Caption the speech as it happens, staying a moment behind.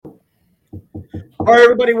All right,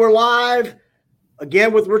 everybody, we're live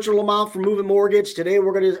again with Richard Lamotte from Moving Mortgage. Today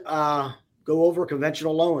we're going to go over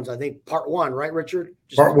conventional loans. I think part one, right, Richard?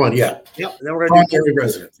 Part one, yeah. Yep. And then we're going to do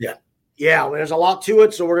residence, yeah. Yeah, there's a lot to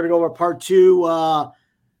it, so we're going to go over part two a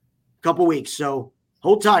couple weeks. So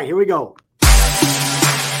hold tight. Here we go.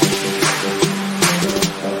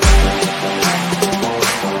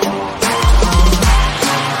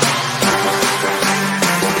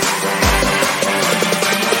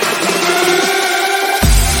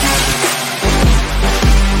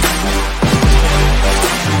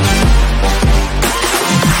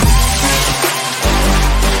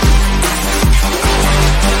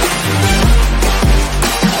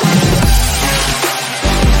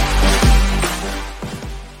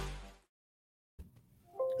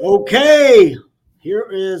 Okay, here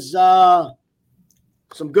is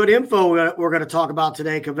some good info we're going to talk about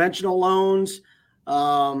today. Conventional loans. So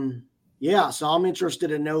I'm interested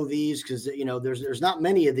to know these because, there's not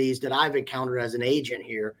many of these that I've encountered as an agent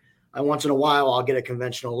here. Once in a while, I'll get a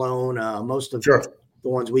conventional loan. Most of the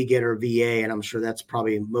ones we get are VA, and I'm sure that's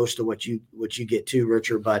probably most of what you get too,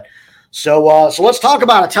 Richard. But so let's talk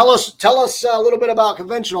about it. Tell us a little bit about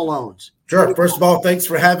conventional loans. Sure. First of all, thanks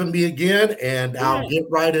for having me again, and I'll get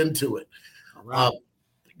right into it. All right.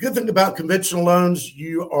 Good thing about conventional loans,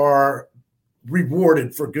 you are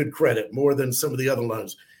rewarded for good credit more than some of the other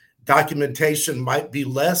loans. Documentation might be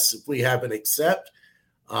less if we have an accept.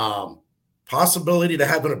 Possibility to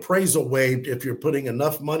have an appraisal waived if you're putting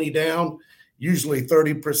enough money down, usually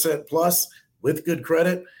 30% plus with good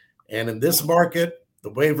credit. And in this market, the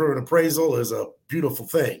waiver and appraisal is a beautiful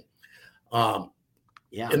thing.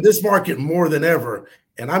 In this market more than ever,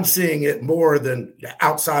 and I'm seeing it more than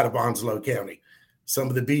outside of Onslow County, some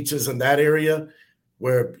of the beaches in that area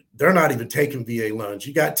where they're not even taking VA loans.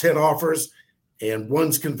 You got 10 offers and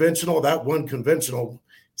one's conventional. That one conventional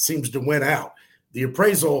seems to win out. The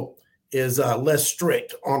appraisal is less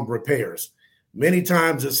strict on repairs. Many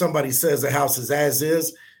times if somebody says the house is as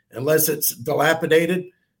is, unless it's dilapidated,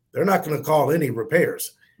 they're not going to call any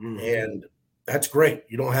repairs. Mm-hmm. And that's great.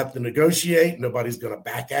 You don't have to negotiate. Nobody's going to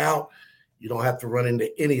back out. You don't have to run into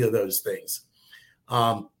any of those things.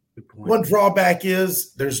 One drawback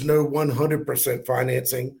is there's no 100%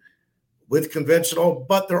 financing with conventional,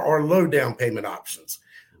 but there are low down payment options.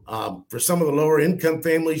 For some of the lower income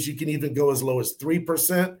families, you can even go as low as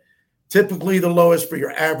 3%. Typically, the lowest for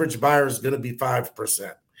your average buyer is going to be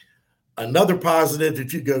 5%. Another positive,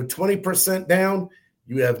 if you go 20% down,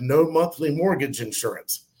 you have no monthly mortgage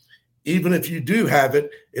insurance. Even if you do have it,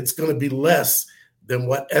 it's going to be less than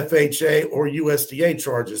what FHA or USDA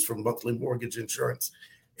charges for monthly mortgage insurance.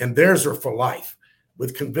 And theirs are for life.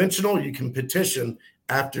 With conventional, you can petition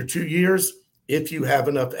after 2 years if you have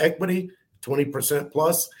enough equity, 20%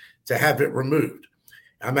 plus, to have it removed.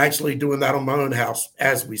 I'm actually doing that on my own house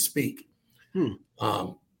as we speak.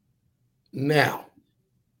 Now,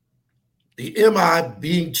 the MI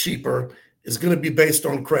being cheaper is going to be based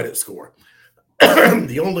on credit score.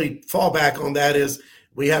 The only fallback on that is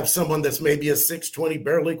we have someone that's maybe a 620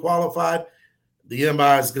 barely qualified. The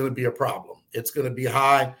MI is going to be a problem. It's going to be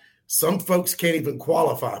high. Some folks can't even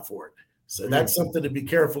qualify for it. So that's something to be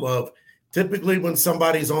careful of. Typically, when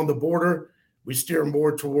somebody's on the border, we steer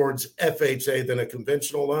more towards FHA than a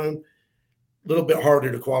conventional loan. A little bit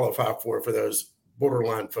harder to qualify for those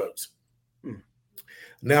borderline folks.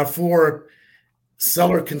 Now, for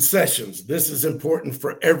seller concessions, this is important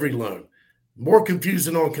for every loan. More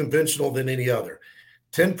confusing on conventional than any other.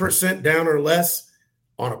 10% down or less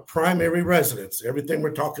on a primary residence. Everything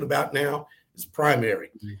we're talking about now is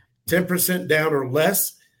primary. 10% down or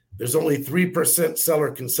less, there's only 3%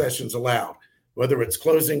 seller concessions allowed, whether it's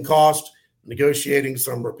closing cost, negotiating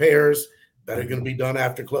some repairs that are going to be done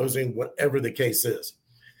after closing, whatever the case is.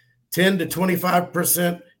 10 to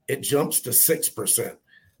 25%, it jumps to 6%.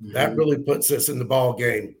 That really puts us in the ball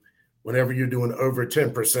game whenever you're doing over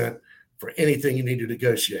 10%. For anything you need to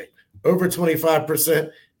negotiate. Over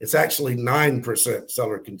 25%, it's actually 9%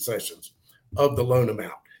 seller concessions of the loan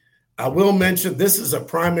amount. I will mention this is a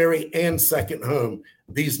primary and second home,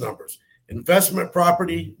 these numbers. Investment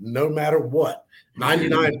property, no matter what,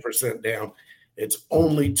 99% down, it's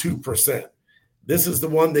only 2%. This is the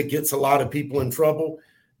one that gets a lot of people in trouble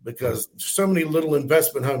because so many little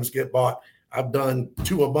investment homes get bought. I've done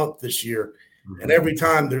 2 a month this year, and every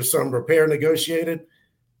time there's some repair negotiated,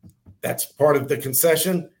 that's part of the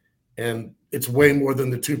concession, and it's way more than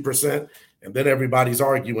the 2%, and then everybody's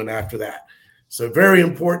arguing after that. So very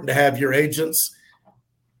important to have your agents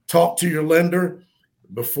talk to your lender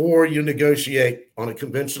before you negotiate on a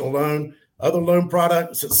conventional loan. Other loan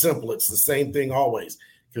products, it's simple. It's the same thing always.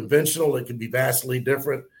 Conventional, it can be vastly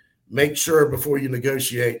different. make sure before you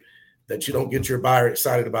negotiate that you don't get your buyer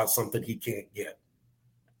excited about something he can't get.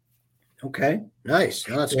 Okay, nice.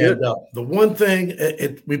 No, that's good. The one thing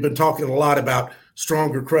we've been talking a lot about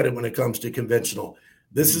stronger credit when it comes to conventional.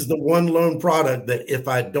 This is the one loan product that if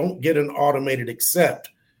I don't get an automated accept,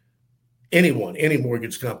 any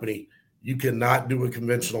mortgage company, you cannot do a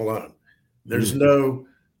conventional loan. There's no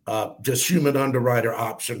just human underwriter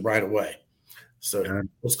option right away. So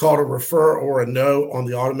what's called a refer or a no on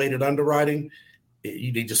the automated underwriting,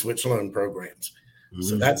 you need to switch loan programs.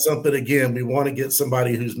 So that's something, again, we want to get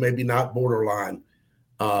somebody who's maybe not borderline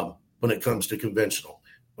when it comes to conventional.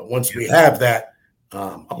 But once we have that,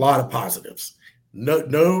 a lot of positives. None of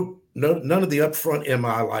the upfront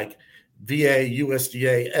MI like VA,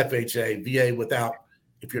 USDA, FHA, VA without,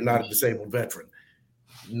 if you're not a disabled veteran,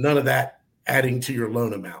 none of that adding to your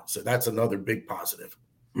loan amount. So that's another big positive.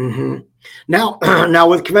 Now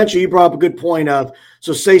with conventional, you brought up a good point of,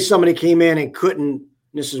 so say somebody came in and couldn't,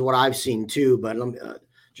 this is what I've seen too, but I'm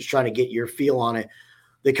just trying to get your feel on it.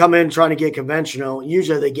 They come in trying to get conventional.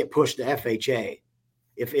 Usually they get pushed to FHA.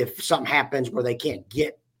 If something happens where they can't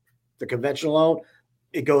get the conventional loan,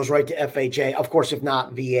 it goes right to FHA. Of course, if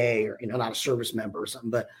not VA or, not a service member or something,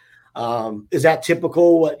 but is that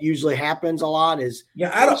typical? What usually happens a lot is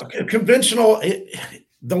conventional.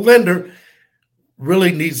 The lender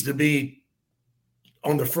really needs to be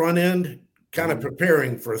on the front end, kind of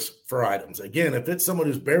preparing for items. Again, if it's someone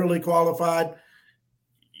who's barely qualified,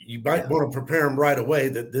 you might want to prepare them right away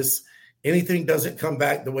that anything doesn't come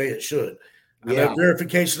back the way it should. I know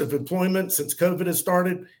verification of employment since COVID has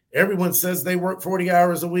started, everyone says they work 40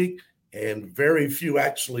 hours a week, and very few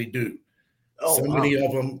actually do. Many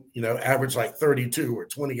of them, average like 32 or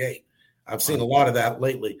 28. I've seen a lot of that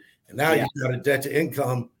lately. And now you've got a debt to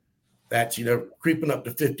income that's, creeping up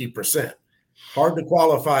to 50%. Hard to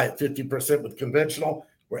qualify at 50% with conventional,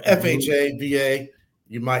 where FHA, VA,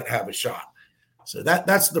 you might have a shot. So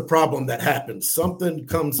that's the problem that happens. Something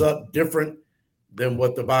comes up different than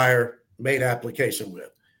what the buyer made application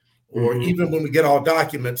with. Or even when we get all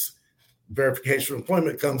documents, verification of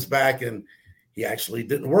employment comes back and he actually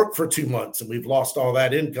didn't work for 2 months and we've lost all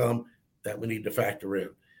that income that we need to factor in.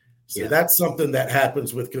 So that's something that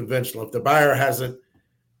happens with conventional. If the buyer hasn't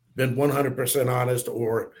been 100% honest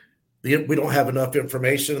or we don't have enough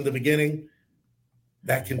information in the beginning,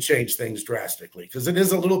 that can change things drastically because it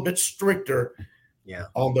is a little bit stricter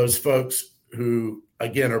on those folks who,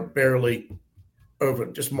 again, are barely over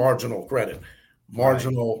just marginal credit,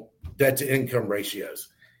 marginal debt to income ratios.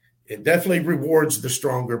 It definitely rewards the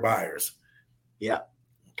stronger buyers. Yeah.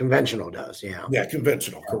 Conventional does. Yeah. Yeah.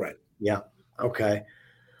 Conventional. Correct. Yeah. Okay.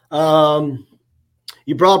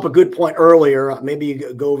 You brought up a good point earlier. Maybe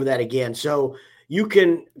you go over that again. So you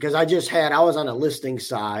can, because I was on a listing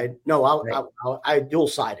side. No, I dual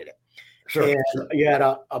sided it. Sure. And you had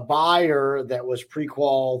a buyer that was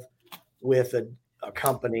pre-qualified with a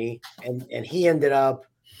company and he ended up,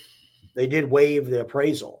 they did waive the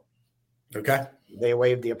appraisal. Okay. They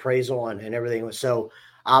waived the appraisal and everything was, so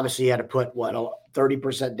obviously you had to put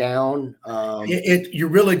 30% down. You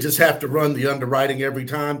really just have to run the underwriting every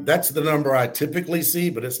time. That's the number I typically see,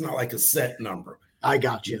 but it's not like a set number. I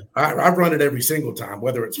got you. I run it every single time,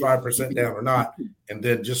 whether it's 5% down or not, and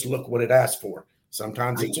then just look what it asks for.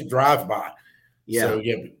 Sometimes it's a drive-by. Yeah. So,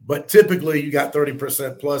 but typically you got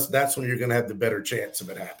 30% plus. That's when you're going to have the better chance of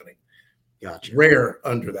it happening. Gotcha. Rare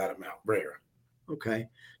under that amount. Rare. Okay.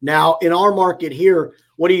 Now, in our market here,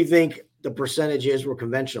 what do you think the percentage is for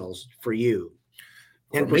conventionals for you?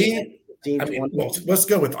 10%, for me, 15, let's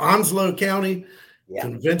go with Onslow County. Yeah.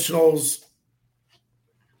 Conventionals,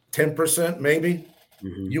 10% maybe.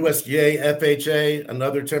 USDA, FHA,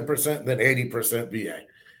 another 10%, then 80% VA.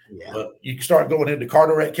 Yeah. But you can start going into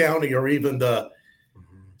Carteret County or even the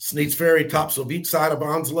Sneads Ferry, Topsail Beach side of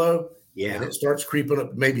Onslow. Yeah. And it starts creeping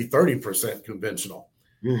up maybe 30% conventional.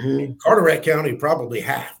 Carteret County, probably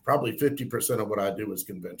half, probably 50% of what I do is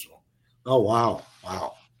conventional. Oh, wow.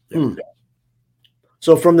 Yeah.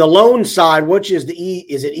 So from the loan side, which is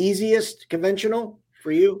is it easiest conventional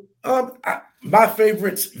for you? My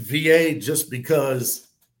favorite's VA just because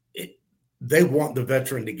they want the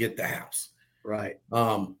veteran to get the house. Right.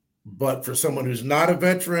 But for someone who's not a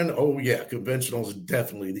veteran, conventional is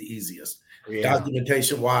definitely the easiest. Yeah.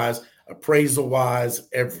 Documentation wise, appraisal wise,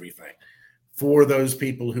 everything for those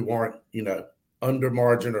people who aren't, under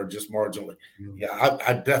margin or just marginally. Yeah,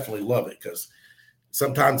 I definitely love it because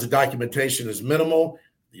sometimes the documentation is minimal.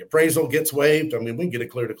 The appraisal gets waived. I mean, we can get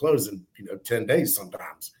it clear to close in 10 days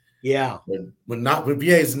sometimes. Yeah. When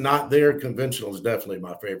VA is not there, conventional is definitely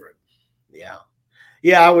my favorite. Yeah.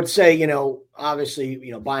 Yeah, I would say,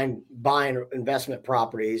 obviously, buying investment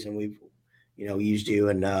properties, and we've, used you,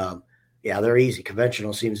 and yeah, they're easy.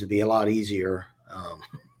 Conventional seems to be a lot easier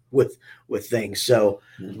with things. So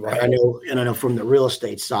Right. I know from the real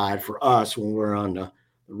estate side for us, when we're on the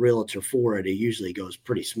realtor for it, it usually goes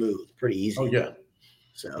pretty smooth, pretty easy. Oh yeah,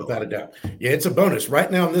 So without a doubt. Yeah, it's a bonus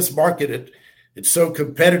right now in this market. It's so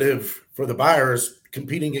competitive for the buyers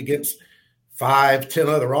competing against 5-10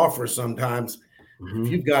 other offers sometimes. If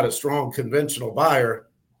you've got a strong conventional buyer,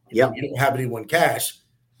 you don't have anyone cash,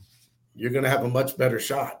 you're going to have a much better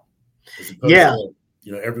shot. As opposed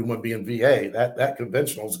to, everyone being VA, that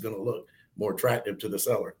conventional is going to look more attractive to the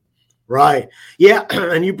seller. Right. Yeah.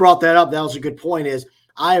 And you brought that up. That was a good point. Is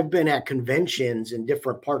I have been at conventions in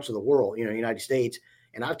different parts of the world, United States,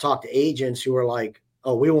 and I've talked to agents who are like,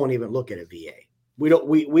 "Oh, we won't even look at a VA.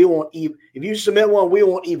 We won't even, if you submit one, we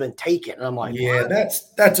won't even take it." And I'm like, yeah, what?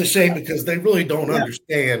 That's a shame because they really don't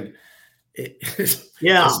understand it. It's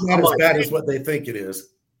not as bad as what they think it is.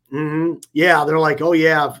 Mm-hmm. Yeah. They're like, "Oh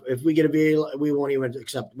yeah, if we get a VA, we won't even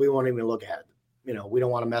look at it. We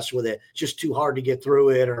don't want to mess with it. It's just too hard to get through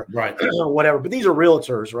it or whatever." But these are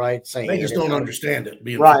realtors, right? Saying they just don't understand it.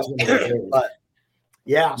 Right. But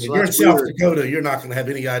yeah. So you're in South Dakota, you're not going to have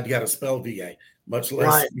any idea how to spell VA, much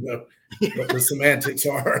less, what the semantics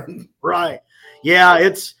are. Right. Yeah.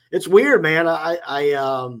 It's weird, man.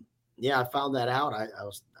 I found that out. I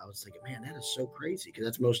was thinking, man, that is so crazy because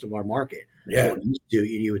that's most of our market. Yeah.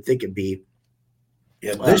 You would think it'd be.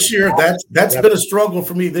 Yeah, this year that's been a struggle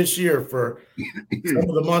for me this year for some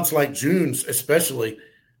of the months like June, especially.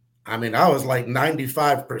 I mean, I was like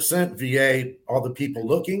 95% VA, all the people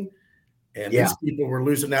looking, and these people were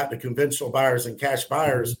losing out to conventional buyers and cash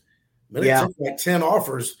buyers. But it took like 10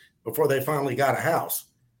 offers before they finally got a house.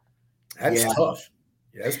 That's tough.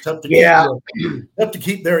 Yeah, it's tough to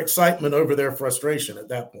keep their excitement over their frustration at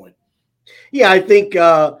that point. Yeah, I think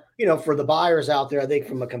for the buyers out there, I think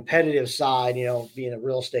from a competitive side, being a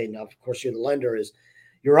real estate, and of course you're the lender,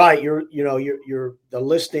 you're right. You're the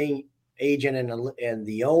listing agent and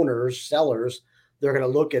the owners, sellers, they're going to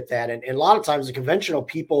look at that. And a lot of times the conventional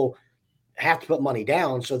people have to put money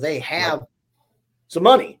down. So they have some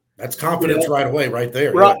money. That's confidence right away, right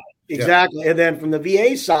there. Right. Yeah. Exactly. And then from the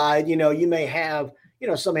VA side, you may have,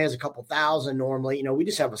 somebody has a couple thousand normally. We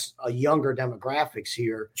just have a younger demographics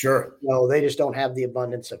here. Sure. They just don't have the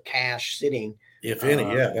abundance of cash sitting. If any,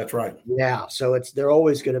 that's right. Yeah. So they're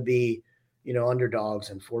always going to be, underdogs,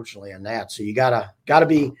 unfortunately, on that. So you gotta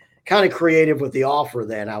be kind of creative with the offer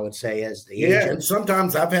then, I would say, as the agent. And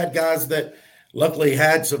sometimes I've had guys that luckily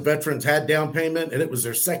had some veterans had down payment and it was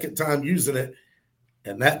their second time using it.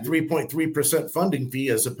 And that 3.3% funding fee,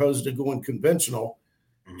 as opposed to going conventional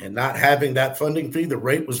and not having that funding fee, the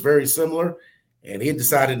rate was very similar. And he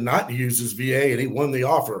decided not to use his VA and he won the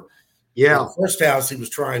offer. Yeah. The first house he was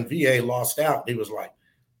trying VA lost out. He was like,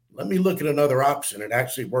 let me look at another option. It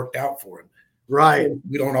actually worked out for him. Right.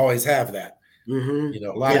 We don't always have that. Mm-hmm.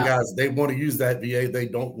 A lot of guys, they want to use that VA. They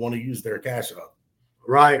don't want to use their cash up.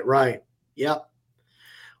 Right. Yep.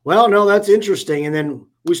 Well, no, that's interesting. And then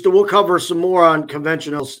we'll cover some more on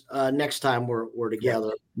conventionals next time we're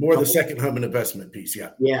together. More of the second home and investment piece.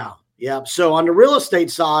 Yeah. So on the real estate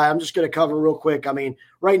side, I'm just going to cover real quick. I mean,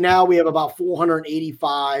 right now we have about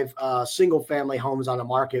 485 single family homes on the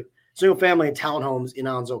market, single family and townhomes in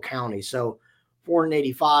Onslow County. So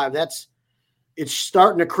 485, it's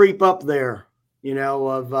starting to creep up there,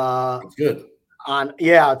 That's good.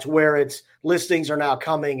 To where it's listings are now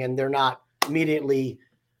coming and they're not immediately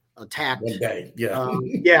attacked. One day.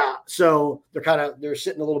 So they're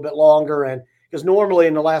sitting a little bit longer. And because normally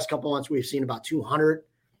in the last couple of months, we've seen about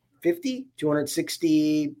 250,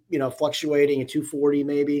 260, fluctuating at 240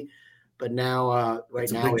 maybe. But now,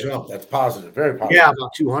 That's a big jump. That's positive. Very positive. Yeah,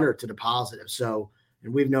 about 200 to the positive. So,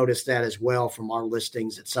 and we've noticed that as well from our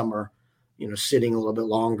listings that some are, sitting a little bit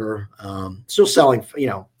longer. Still selling,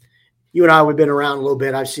 you and I, we've been around a little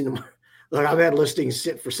bit. I've seen them. Look, I've had listings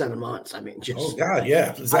sit for 7 months. I mean, oh God,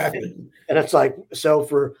 yeah, exactly. And it's like, so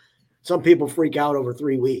for some people freak out over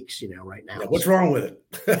 3 weeks, right now. Yeah, what's wrong with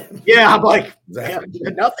it? Yeah, I'm like, exactly.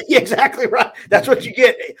 Nothing. Yeah, exactly right. That's what you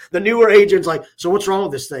get. The newer agents like, so what's wrong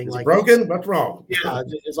with this thing? Is like it broken? What's wrong? Yeah,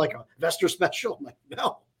 it's like a investor special. I'm like,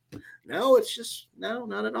 no, it's just no,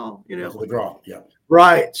 not at all. The draw. Yeah.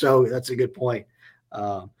 Right. So that's a good point.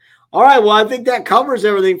 All right. Well, I think that covers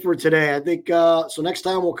everything for today. I think so. Next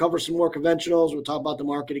time we'll cover some more conventionals. We'll talk about the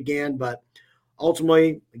market again. But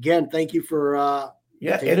ultimately, again, thank you for. And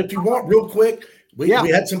if you want, real quick, we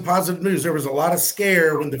had some positive news. There was a lot of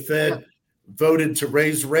scare when the Fed voted to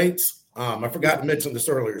raise rates. I forgot to mention this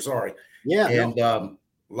earlier. Sorry. Yeah. And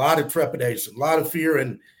a lot of trepidation, a lot of fear.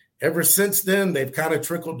 And ever since then, they've kind of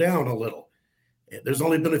trickled down a little. There's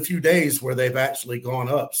only been a few days where they've actually gone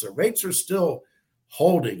up. So rates are still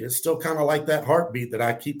holding. It's still kind of like that heartbeat that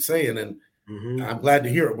I keep saying. And I'm glad to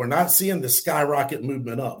hear it. We're not seeing the skyrocket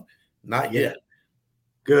movement up. Not yet.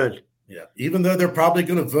 Good. Yeah. Even though they're probably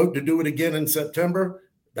going to vote to do it again in September,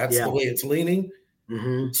 that's the way it's leaning.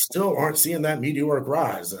 Still aren't seeing that meteoric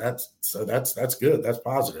rise. That's good. That's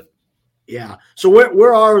positive. Yeah. So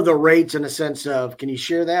where are the rates in a sense of, can you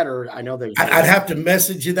share that? Or I know there's I'd have to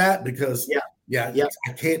message you that because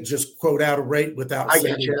I can't just quote out a rate without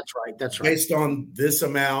saying That's right. That's right. Based on this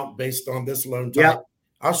amount, based on this loan type.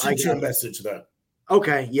 I'll shoot you a message though.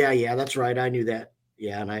 Okay. Yeah, that's right. I knew that.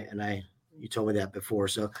 Yeah, and I you told me that before,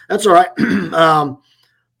 so that's all right.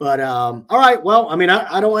 All right. Well, I mean,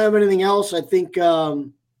 I don't have anything else. I think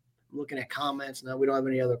looking at comments now, we don't have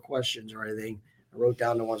any other questions or anything. I wrote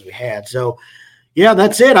down the ones we had. So yeah,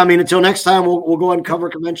 that's it. I mean, until next time, we'll go ahead and cover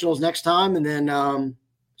conventionals next time. And then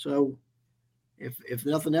so if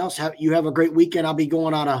nothing else, you have a great weekend. I'll be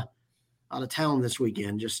going out of town this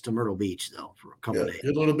weekend, just to Myrtle Beach though, for a couple of days.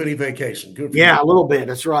 Good little bitty vacation. Good for you. A little bit.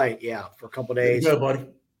 That's right. Yeah. For a couple of days. Good, buddy.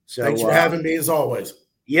 So thanks for having me as always.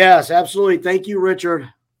 Yes, absolutely. Thank you,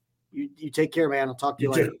 Richard. You take care, man. I'll talk to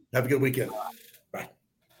you later. Too. Have a good weekend.